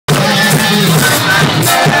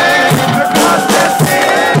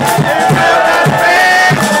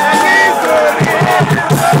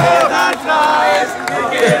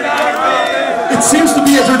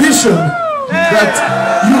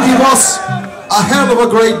a hell of a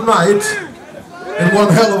great night and one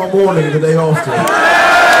hell of a morning the day after.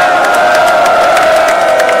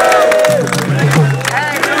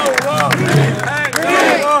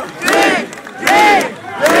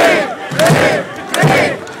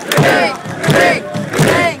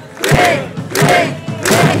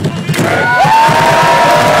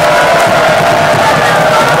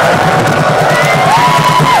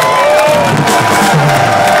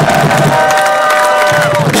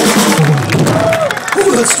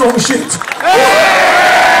 Strong shit.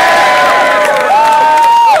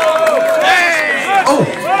 Oh,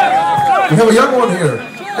 we have a young one here.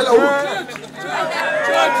 Hello.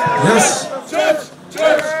 Yes.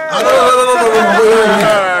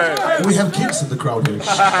 No. We have kids in the crowd here.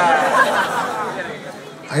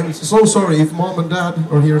 I'm so sorry if mom and dad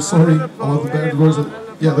are here. Sorry about the bad words.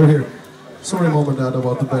 Yeah, they're here. Sorry, mom and dad,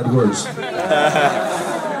 about the bad words.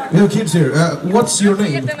 We have kids here. What's your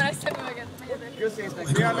name?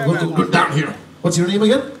 Go down here. What's your name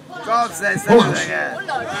again? How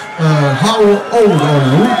old are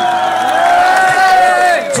you?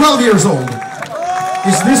 12 years old.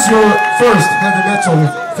 Is this your first heavy metal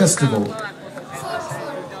festival?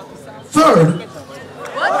 Third?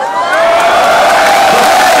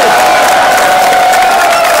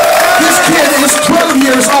 This kid is 12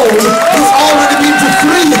 years old. He's already been to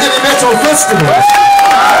 3 heavy metal festivals.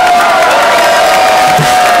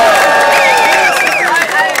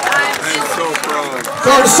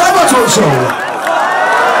 For Sabaton show.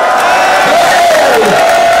 Hey!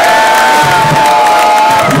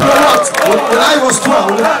 You know what? When I was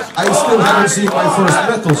 12, I still haven't seen my first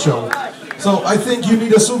metal show. So I think you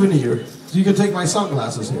need a souvenir. So you can take my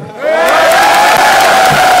sunglasses here.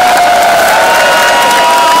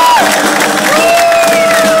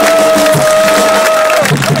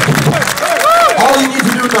 All you need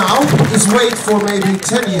to do now is wait for maybe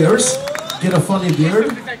 10 years, get a funny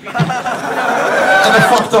beard, and a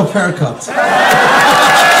fucked up haircut.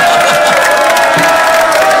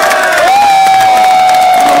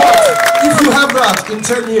 If you have that in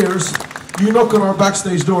 10 years, you knock on our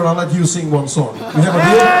backstage door and I'll let you sing one song. We have a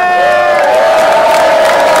deal?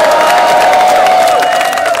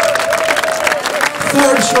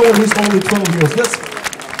 Third show and he's only 12 years.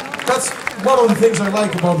 That's one of the things I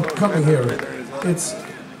like about coming here. It's,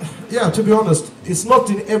 yeah, to be honest, it's not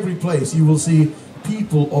in every place you will see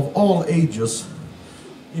people of all ages,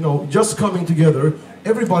 you know, just coming together.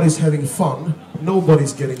 Everybody's having fun,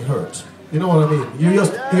 nobody's getting hurt. You know what I mean? You're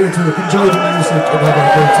just here to enjoy the music and have a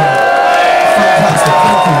great time. Fantastic,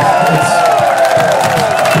 thank you.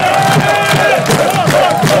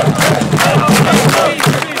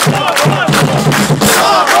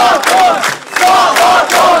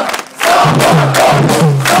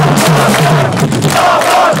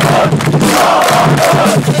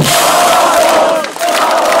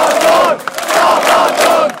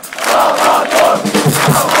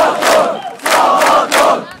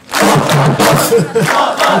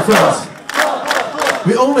 My friends,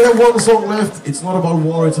 we only have one song left. It's not about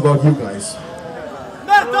war, it's about you guys.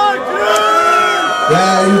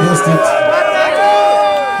 Yeah, you guessed it.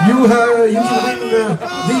 You can win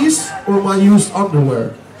these or my used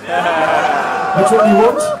underwear. Which one do you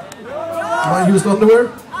want? My used underwear?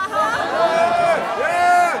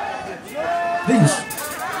 These.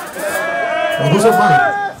 Oh, those are mine.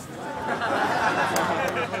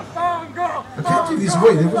 I can't give these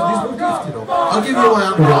away, these were a gift, you know. I'll give you my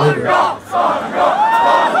underwear later. No.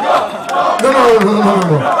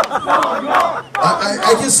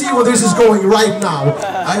 I can see where this is going right now.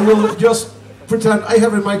 I will just pretend I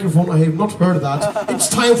have a microphone, I have not heard that. It's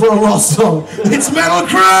time for a last song. It's Metal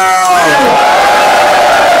Crew!